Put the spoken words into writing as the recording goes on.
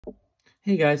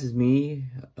Hey guys, it's me,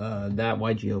 that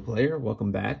Yugioh player.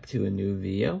 Welcome back to a new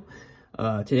video.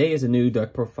 Today is a new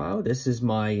deck profile. This is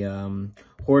my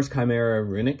Horus Chimera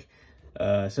Runick.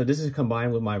 So this is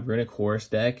combined with my Runick Horus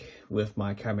deck with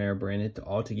my Chimera branded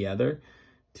all together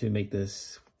to make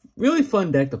this really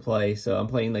fun deck to play. So I'm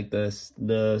playing like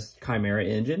the Chimera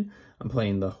engine. I'm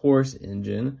playing the Horus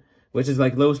engine, which is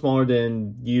like a little smaller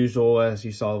than usual, as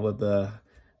you saw with the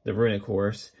Runick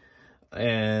Horus.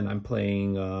 And I'm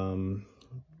playing, I'm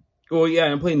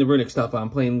playing the Runick stuff. I'm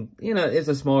playing, it's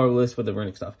a smaller list with the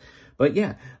Runick stuff. But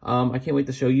yeah, I can't wait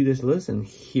to show you this list, and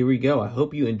here we go. I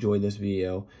hope you enjoy this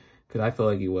video, because I feel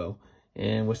like you will.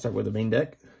 And we'll start with the main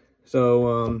deck.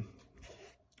 So,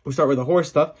 we'll start with the Horus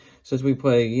stuff. Since we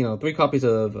play, 3 copies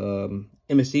of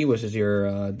MSC, which is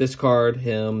your discard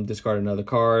him, discard another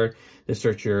card,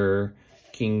 insert your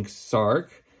King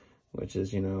Sark, which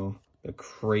is, the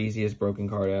craziest broken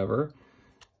card ever.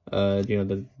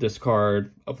 The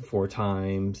discard up to 4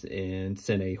 times and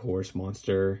send a Horus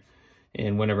monster.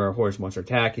 And whenever a Horus monster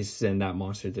attack, you send that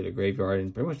monster to the graveyard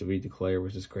and pretty much to redeclare,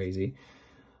 which is crazy.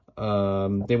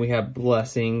 Then we have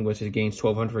Blessing, which is gains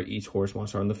 1,200 for each Horus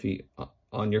monster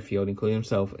on your field, including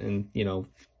himself. And,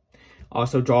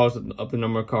 also draws up the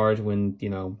number of cards when,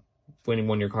 when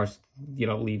one of your cards,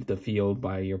 leave the field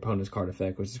by your opponent's card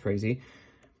effect, which is crazy.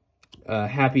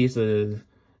 Happy is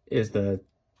the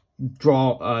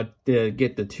draw to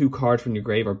get the 2 cards from your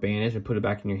grave or banish and put it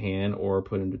back in your hand or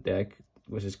put in the deck,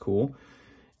 which is cool.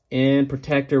 And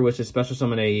Protector, which is special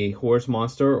summon a Horus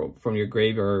monster from your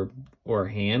grave or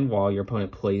hand while your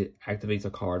opponent activates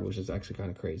a card, which is actually kind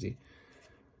of crazy.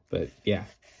 But yeah,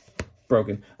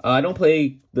 broken. I don't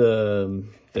play the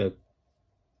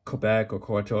Quebec or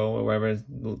Courtois or whatever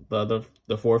the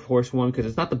 4th Horus one, because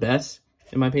it's not the best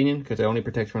in my opinion, because it only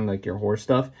protects from like your Horus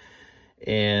stuff,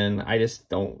 and I just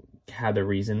don't have the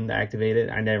reason to activate it.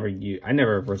 I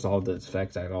never resolved its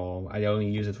effects at all. I only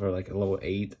use it for like a level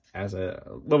 8 as a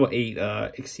level 8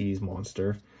 Xyz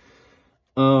monster.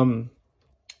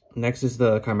 Next is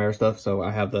the Chimera stuff. So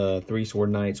I have the 3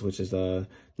 Sword Knights, which is a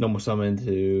normal summon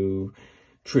to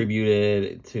tribute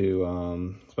it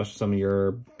to special summon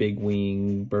your Big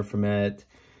Wing Baphomet,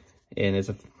 and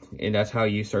that's how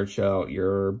you search out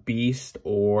your beast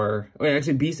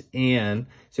actually beast, and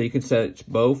so you can search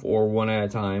both or one at a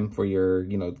time for your,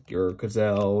 your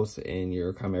gazelles and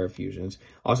your Chimera fusions.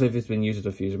 Also, if it's been used as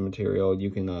a fusion material, you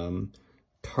can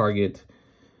target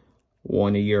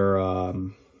one of your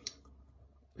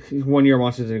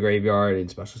monsters in the graveyard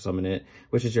and special summon it,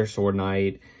 which is your Sword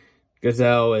Knight.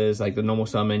 Gazelle is like the normal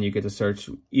summon. You get to search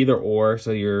either or,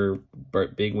 so your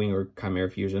Big Wing or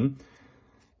Chimera fusion.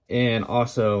 And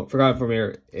also, forgot from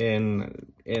here, and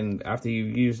after you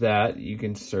use that, you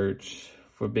can search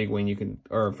for Big Wing,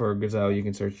 or for Gazelle, you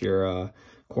can search your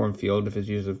Cornfield if it's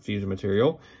used as a fusion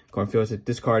material. Cornfield is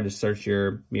discard to search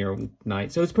your Mirror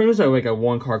Knight. So it's pretty much like a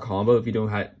 1-card combo if you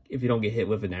don't get hit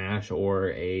with an Ash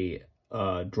or a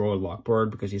Droid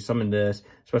Lockbird, because you summon this,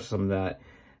 special summon that,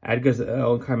 add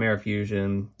Gazelle, Chimera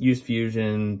fusion, use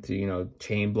fusion to,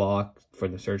 chain block for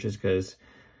the searches, because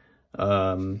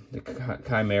the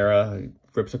Chimera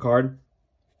rips a card,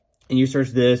 and you search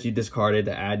this, you discard it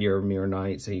to add your Mirror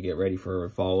Knight, so you get ready for a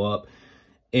follow-up.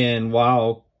 And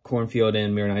while Cornfield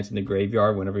and Mirror Knight's in the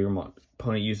graveyard, whenever your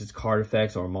opponent uses card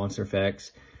effects or monster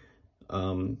effects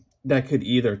that could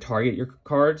either target your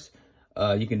cards,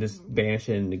 you can just banish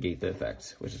it and negate the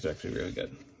effects, which is actually really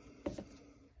good.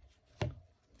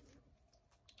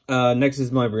 Next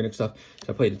is my Runick stuff.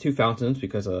 So I played the 2 Fountains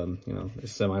because,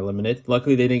 it's semi-limited.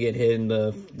 Luckily, they didn't get hit in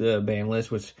the ban list,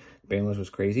 which ban list was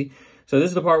crazy. So this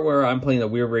is the part where I'm playing the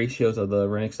weird ratios of the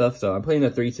Runick stuff. So I'm playing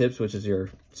the 3 tips, which is your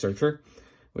Searcher,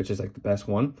 which is like the best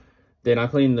one. Then I'm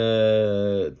playing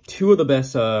the 2 of the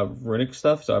best Runick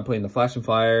stuff. So I'm playing the Flash and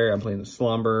Fire. I'm playing the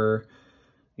Slumber.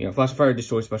 Flash and Fire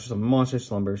destroys special summon monsters.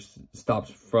 Slumber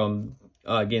stops from,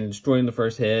 again, destroying the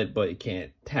first hit, but it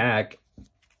can't attack.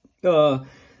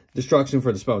 Destruction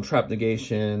for the spell and trap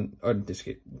negation, or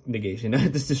negation,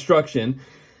 this destruction,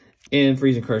 and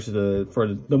freezing curse for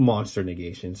the monster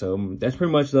negation. So that's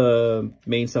pretty much the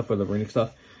main stuff for the Runick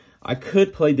stuff. I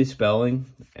could play Dispelling,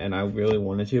 and I really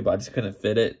wanted to, but I just couldn't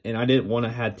fit it, and I didn't want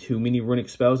to have too many Runick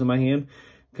spells in my hand,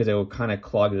 because it will kind of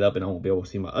clog it up, and I won't be able to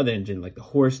see my other engine, like the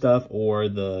Horus stuff or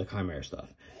the Chimera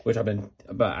stuff, which I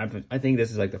think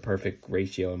this is like the perfect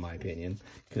ratio in my opinion,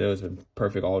 because it was been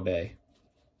perfect all day.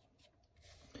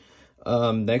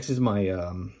 Next is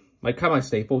my my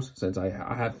staples, since I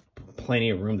have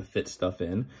plenty of room to fit stuff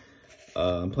in.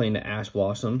 I'm playing the Ash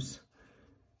Blossoms.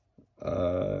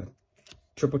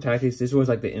 Triple Tactics, this was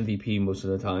like the MVP most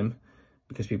of the time.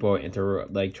 because people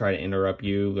try to interrupt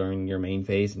you during your main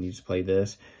phase, and you just play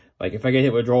this. Like, if I get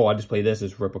hit with a draw, I just play this,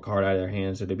 just rip a card out of their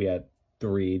hand, so they'd be at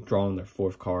 3, drawing their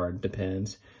 4th card,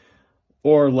 depends.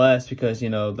 Or less, because, you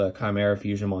know, the Chimera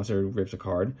Fusion monster rips a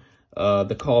card.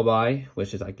 The call by,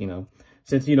 which is like, you know,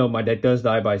 since, you know, my deck does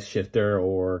die by Shifter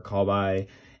or call by,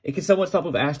 it can somewhat stop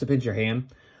with Ash to pinch your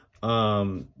hand.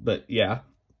 But yeah.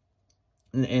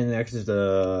 And next is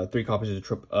the 3 copies of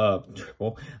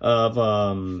triple of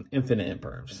Infinite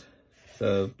Imperms.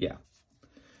 So yeah.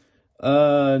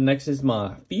 Next is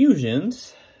my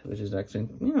fusions, which is actually,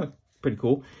 you know, pretty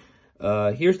cool.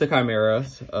 Here's the Chimera,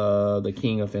 the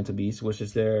King of Phantom Beasts, which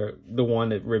is the one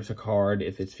that rips a card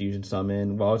if it's fusion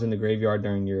summoned while it's in the graveyard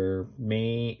during your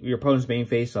opponent's main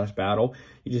phase / battle.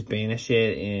 You just banish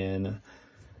it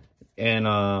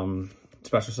and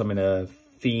special summon a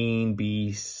Fiend,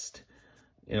 Beast,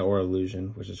 or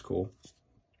Illusion, which is cool.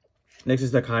 Next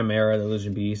is the Chimera, the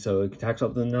Illusion Beast, so it attacks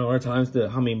up the number of times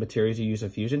how many materials you use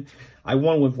of fusion. I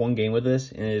won with 1 game with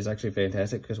this, and it is actually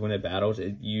fantastic, because when it battles,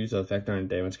 it uses an effect on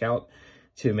Damage Scout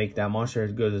to make that monster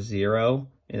go to 0,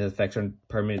 and the effects are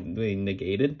permanently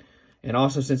negated. And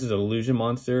also, since it's an illusion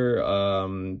monster,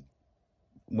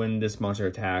 when this monster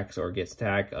attacks or gets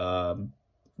attacked,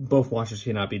 both monsters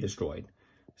cannot be destroyed.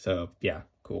 So, yeah,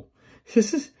 cool.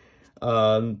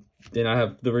 Then I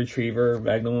have the Retriever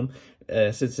Magnum.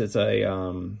 Since it's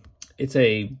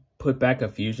a put back a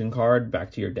fusion card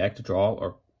back to your deck to draw,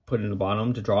 or put it in the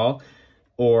bottom to draw,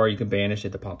 or you can banish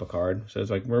it to pop a card. So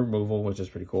it's like removal, which is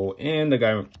pretty cool. And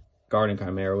the Guardian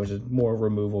Chimera, which is more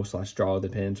removal / draw,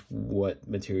 depends what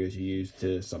materials you use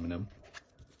to summon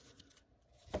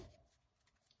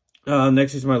them.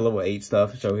 Next is my level 8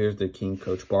 stuff. So here's the King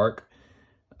Coach Bark.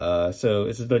 So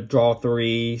this is the draw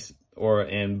 3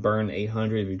 and burn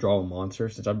 800 if you draw a monster.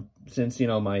 Since you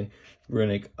know my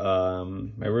Runick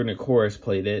Horus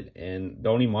played it, and the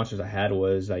only monsters I had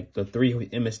was like the 3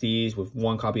 MSDs with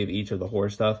 1 copy of each of the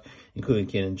Horus stuff, including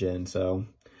Kin and Jin. So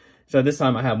this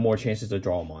time I have more chances to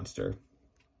draw a monster.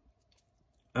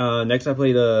 Next I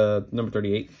play the number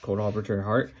 38, Cold Return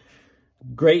Heart.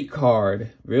 Great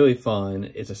card, really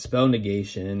fun. It's a spell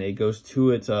negation. It goes to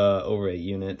its over 8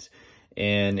 units.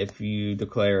 And if your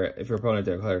opponent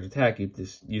declares attack, you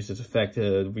just use this effect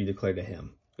to redeclare to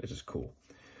him, which is cool.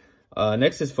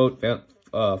 Next is Photon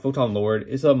Lord.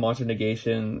 It's a monster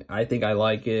negation. I think I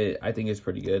like it. I think it's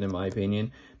pretty good in my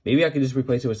opinion. Maybe I could just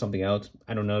replace it with something else.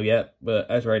 I don't know yet, but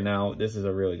as right now, this is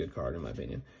a really good card in my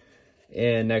opinion.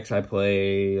 And next I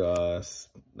play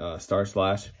Star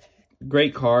Slash.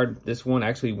 Great card. This one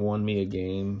actually won me a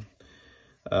game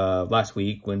last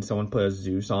week when someone put a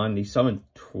Zeus on. He summoned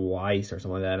twice or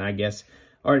something like that, and I guess,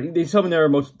 or they summoned their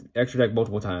extra deck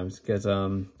multiple times, because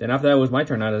then after that it was my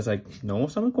turn. I was like, no one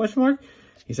summon, question mark?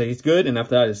 He's like, he's good, and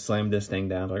after that I just slammed this thing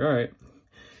down. I was like, alright.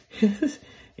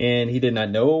 And he did not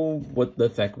know what the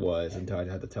effect was until I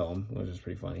had to tell him, which is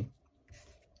pretty funny.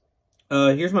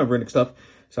 Here's my Runick stuff.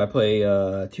 So I play 2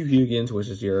 Yugiohs, which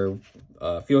is your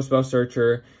Field Spell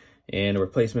Searcher, and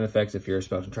replacement effects if your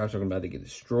spells and traps are about to get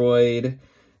destroyed.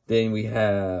 Then we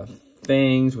have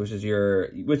Fangs, which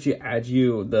adds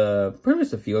you the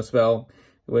premise of Field Spell,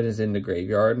 which is in the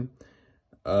graveyard.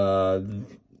 And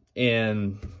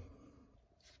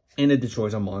it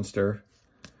destroys a monster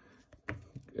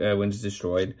when it's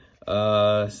destroyed.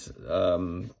 The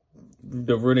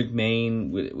Runick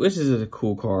Main, which is a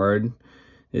cool card.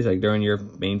 It's like during your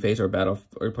main phase or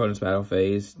opponent's battle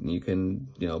phase, you can,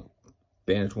 you know,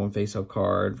 banish 1 face-up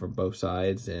card from both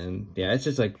sides. And yeah, it's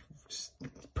just like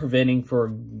preventing for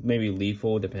maybe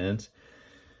lethal, depends.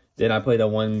 Then I play the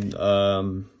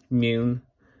one Mune,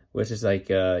 which is like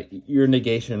your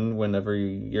negation whenever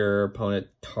your opponent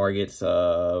targets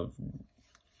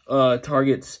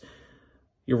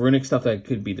your Runick stuff that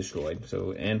could be destroyed.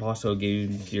 So, and also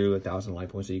gives you 1,000 life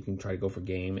points, so you can try to go for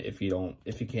game if you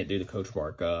can't do the Coach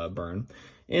Bark burn.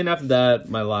 And after that,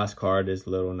 my last card is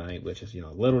Little Knight, which is, you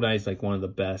know, Little Knight's like one of the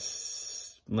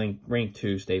best rank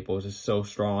 2 staples. It's so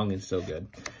strong and so good.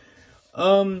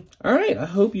 Alright, I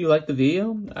hope you liked the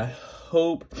video. I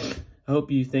hope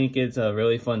you think it's a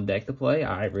really fun deck to play.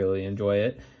 I really enjoy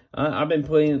it. I've been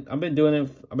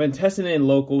testing it in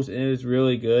locals, and it's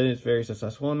really good. It's very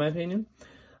successful in my opinion.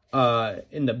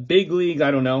 In the big leagues,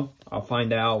 I don't know. I'll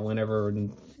find out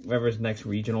whenever's next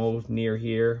regional near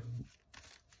here.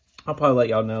 I'll probably let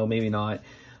y'all know, maybe not.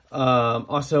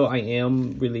 Also, I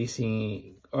am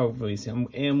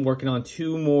I'm working on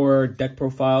 2 more deck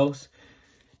profiles,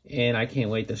 and I can't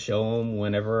wait to show them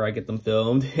whenever I get them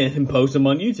filmed and post them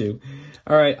on YouTube.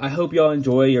 Alright, I hope y'all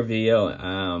enjoy your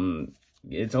video.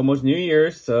 It's almost New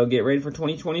Year's, so get ready for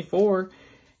 2024,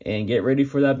 and get ready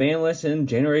for that ban list in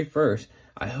January 1st.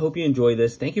 I hope you enjoy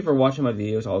this. Thank you for watching my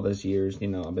videos all those years. You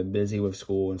know, I've been busy with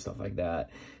school and stuff like that.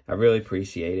 I really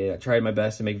appreciate it. I tried my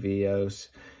best to make videos.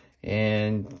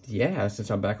 And yeah,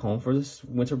 since I'm back home for this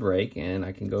winter break and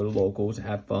I can go to locals,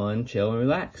 have fun, chill, and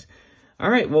relax. All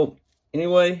right, well,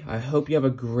 anyway, I hope you have a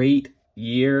great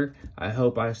year. I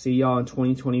hope I see y'all in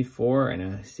 2024,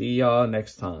 and I see y'all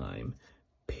next time.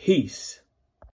 Peace.